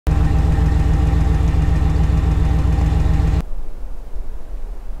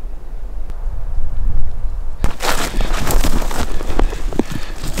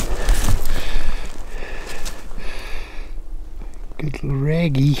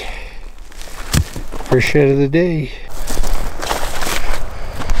Aggie. First shed of the day.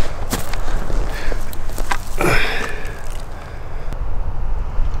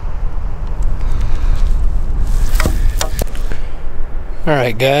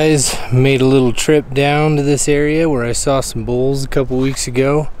 Alright guys, made a little trip down to this area where I saw some bulls a couple weeks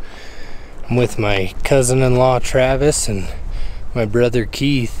ago. I'm with my cousin-in-law Travis and my brother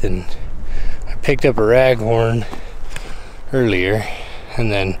Keith, and I picked up a raghorn earlier,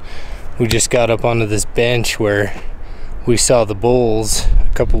 and then we just got up onto this bench where we saw the bulls a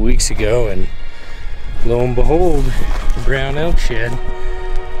couple weeks ago, and lo and behold, a brown elk shed.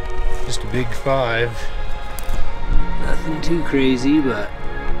 Just a big 5. Nothing too crazy, but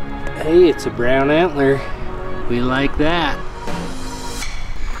hey, it's a brown antler. We like that.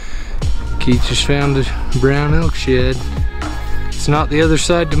 Keith just found a brown elk shed. It's not the other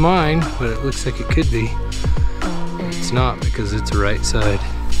side to mine, but it looks like it could be. It's not, because it's the right side.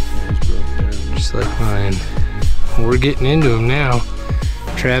 Just like mine. We're getting into them now.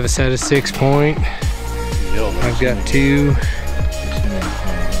 Travis had a 6-point. I've got 2.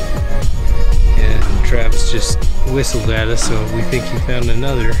 And Travis just whistled at us, so we think he found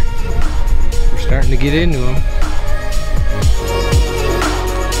another. We're starting to get into them.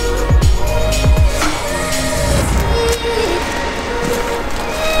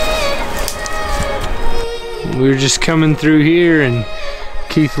 We were just coming through here and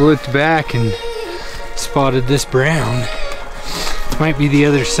Keith looked back and spotted this brown. Might be the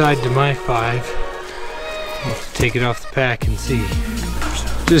other side to my 5. I'll have to take it off the pack and see.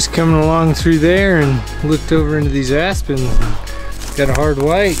 Just coming along through there and looked over into these aspens and got a hard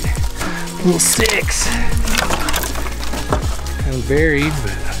white. Little 6. Kind of buried,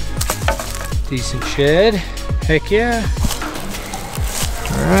 but decent shed. Heck yeah.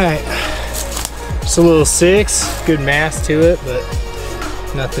 Alright. Just a little 6. Good mass to it, but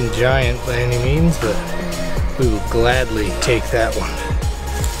nothing giant by any means, but we will gladly take that one.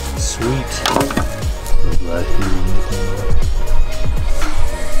 Sweet.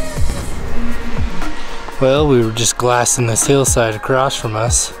 Well, we were just glassing this hillside across from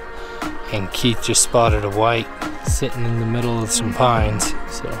us, and Keith just spotted a white sitting in the middle of some pines.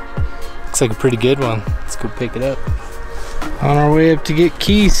 So, looks like a pretty good one. Let's go pick it up. On our way up to get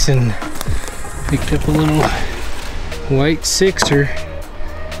Keith's, and picked up a little white 6er.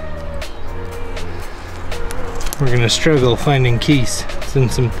 We're gonna struggle finding Keith's. It's in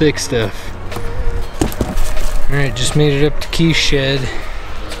some thick stuff. Alright, just made it up to Keith's shed.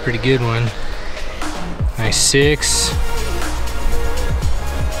 It's a pretty good one. Nice 6.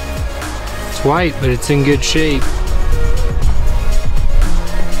 It's white, but it's in good shape.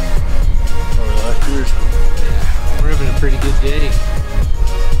 Yeah, we're having a pretty good day.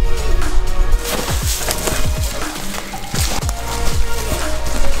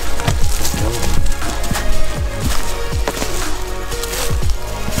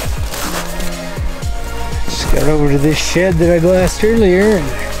 Just got over to this shed that I glassed earlier, and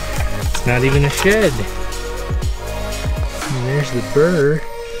it's not even a shed. And there's the burr,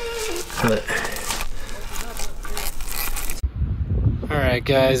 but alright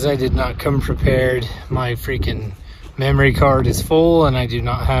guys, I did not come prepared. My freaking memory card is full and I do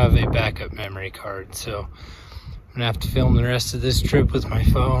not have a backup memory card, so I'm gonna have to film the rest of this trip with my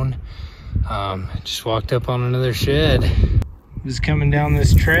phone. Just walked up on another shed. Was coming down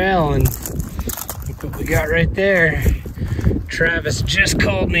this trail and look what we got right there. Travis just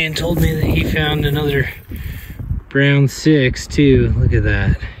called me and told me that he found another brown 6 too. Look at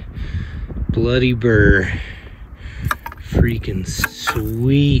that. Bloody burr. Freaking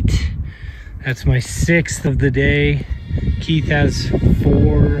sweet. That's my 6th of the day. Keith has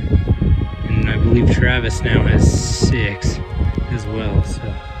 4, and I believe Travis now has 6 as well, so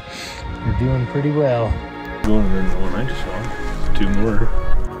we're doing pretty well. Going in the one I just saw. 2 more.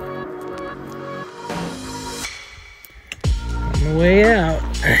 On the way out.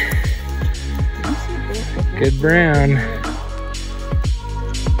 Good brown.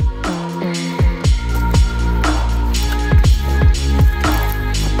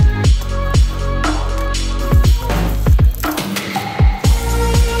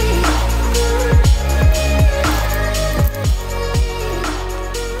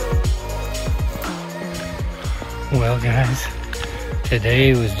 Well guys,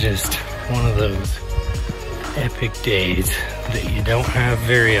 today was just one of those epic days that you don't have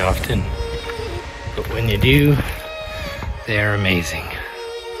very often. But when you do, they are amazing.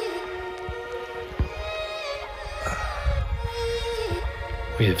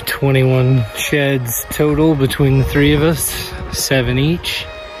 We have 21 sheds total between the 3 of us, 7 each.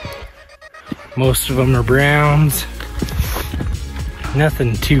 Most of them are browns.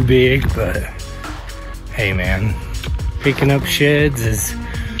 Nothing too big, but hey man, picking up sheds is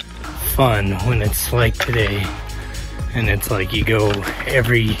fun when it's like today. And it's like you go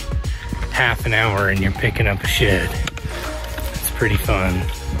every half an hour and you're picking up a shed. It's pretty fun.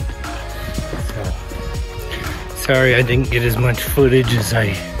 So, sorry I didn't get as much footage as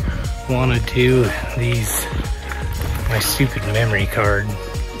I wanted to. My stupid memory card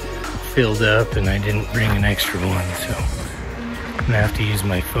filled up and I didn't bring an extra one, so I'm gonna have to use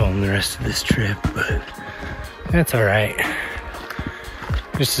my phone the rest of this trip, but that's all right.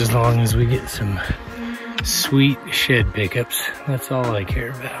 Just as long as we get some sweet shed pickups, that's all I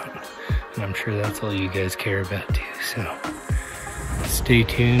care about. And I'm sure that's all you guys care about too, so stay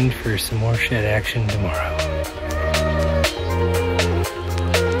tuned for some more shed action tomorrow.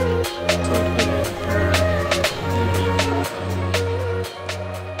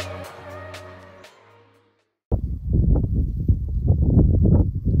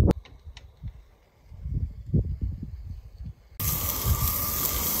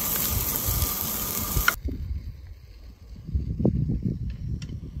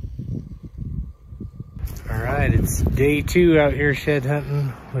 Alright, it's day 2 out here shed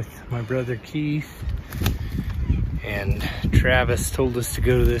hunting with my brother Keith. And Travis told us to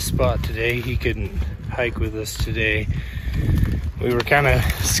go to this spot today. He couldn't hike with us today. We were kind of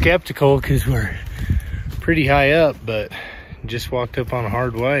skeptical because we're pretty high up, but just walked up on a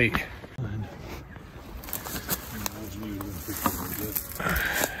hard white.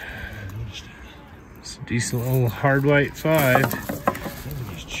 It's a decent little hard white 5.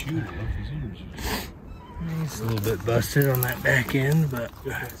 It's a little bit busted on that back end, but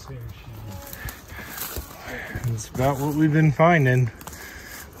it's about what we've been finding.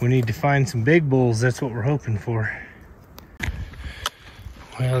 We need to find some big bulls. That's what we're hoping for.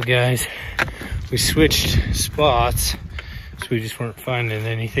 Well, guys, we switched spots, so we just weren't finding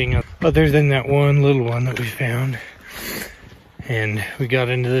anything other than that one little one that we found. And we got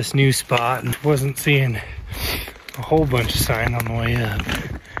into this new spot and wasn't seeing a whole bunch of sign on the way up.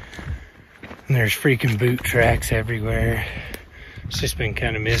 And there's freaking boot tracks everywhere. It's just been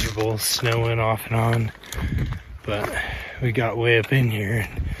kind of miserable, snowing off and on. But we got way up in here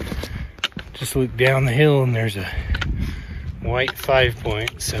and just looked down the hill and there's a white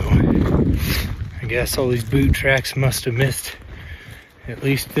 5-point. So I guess all these boot tracks must have missed at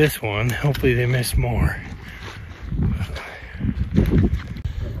least this one. Hopefully they missed more.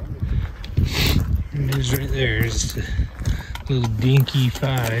 It is right there, just a little dinky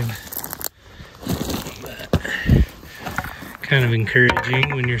 5. Kind of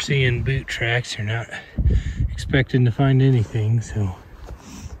encouraging when you're seeing boot tracks. You're not expecting to find anything, so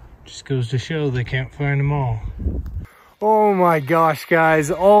just goes to show they can't find them all. Oh my gosh,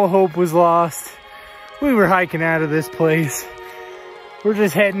 guys, all hope was lost. We were hiking out of this place. We're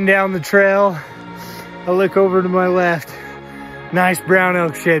just heading down the trail. I look over to my left. Nice brown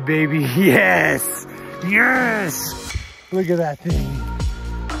elk shed, baby. Yes, yes. Look at that thing.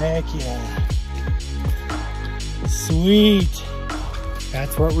 Heck yeah. Sweet.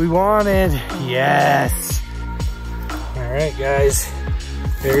 That's what we wanted. Yes. All right, guys.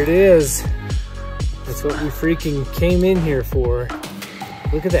 There it is. That's what we freaking came in here for.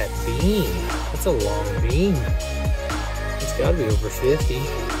 Look at that beam. That's a long beam. It's got to be over 50.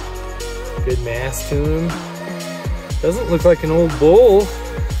 Good mass to him. Doesn't look like an old bull.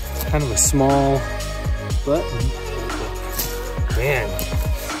 Kind of a small button. Man,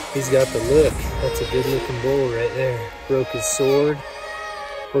 he's got the look. That's a good looking bull right there. Broke his sword.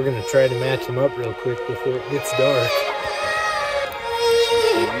 We're gonna try to match him up real quick before it gets dark.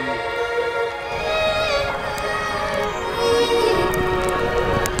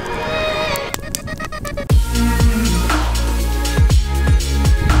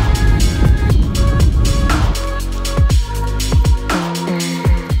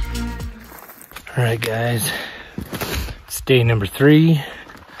 All right, guys, it's day number 3.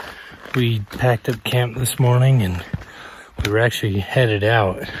 We packed up camp this morning and we were actually headed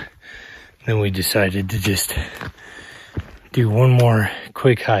out. Then we decided to just do one more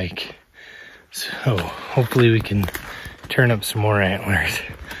quick hike. So hopefully we can turn up some more antlers.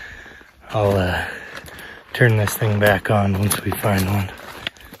 I'll turn this thing back on once we find one.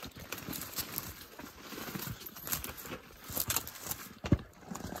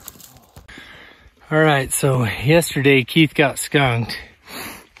 All right, so yesterday Keith got skunked.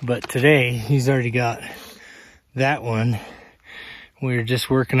 But today, he's already got that one. We're just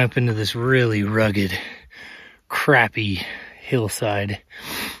working up into this really rugged, crappy hillside.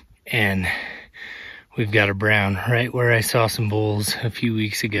 And we've got a brown right where I saw some bulls a few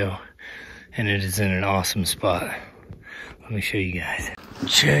weeks ago. And it is in an awesome spot. Let me show you guys.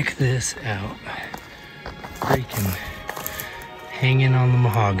 Check this out. Freaking hanging on the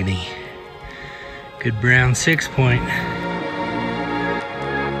mahogany. Good brown 6-point.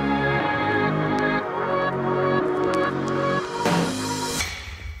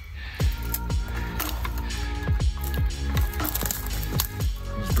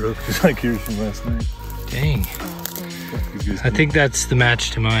 It's broke just like yours from last night. Dang. I think that's the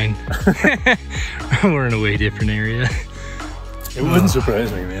match to mine. We're in a way different area. It wouldn't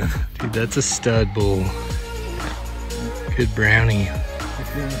surprise me, man. Dude, that's a stud bull. Good brownie.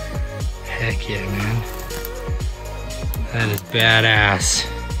 Heck yeah, man. That is badass.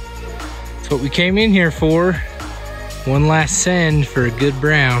 That's what we came in here for. One last send for a good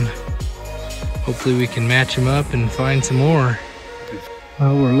brown. Hopefully we can match him up and find some more.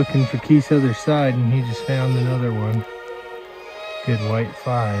 Well, we're looking for Keith's other side and he just found another one. Good white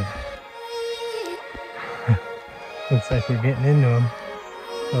 5. Looks like we're getting into him.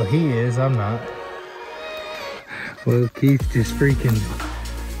 Well, he is, I'm not. Well, Keith just freaking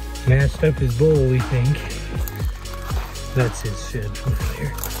matched up his bull, we think. That's his shed over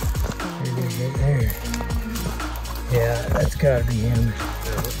there. There it is right there. Yeah, that's gotta be him.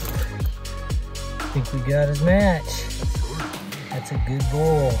 I think we got his match. That's a good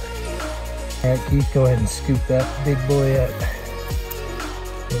bull. All right, Keith, go ahead and scoop that big boy up.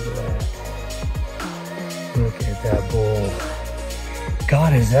 Look at that. Look at that bull.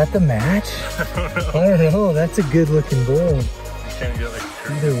 God, is that the match? I don't know. That's a good looking bull. You can't get like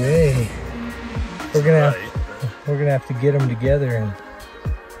a Either way, we're gonna have to get them together and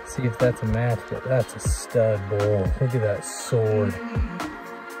see if that's a match. But that's a stud bull. Look at that sword,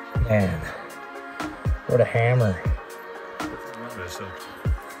 man. What a hammer.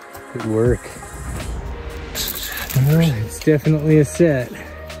 Good work. It's definitely a set.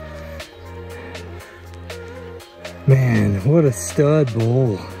 Man, what a stud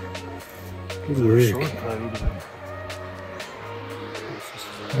bull. Good work.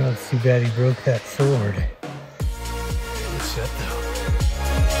 Oh, it's too bad he broke that sword. Good set though.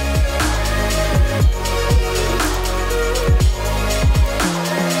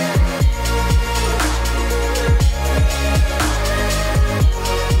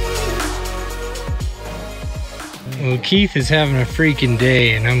 Well, Keith is having a freaking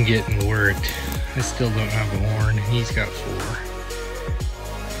day and I'm getting worked. I still don't have a horn and he's got 4.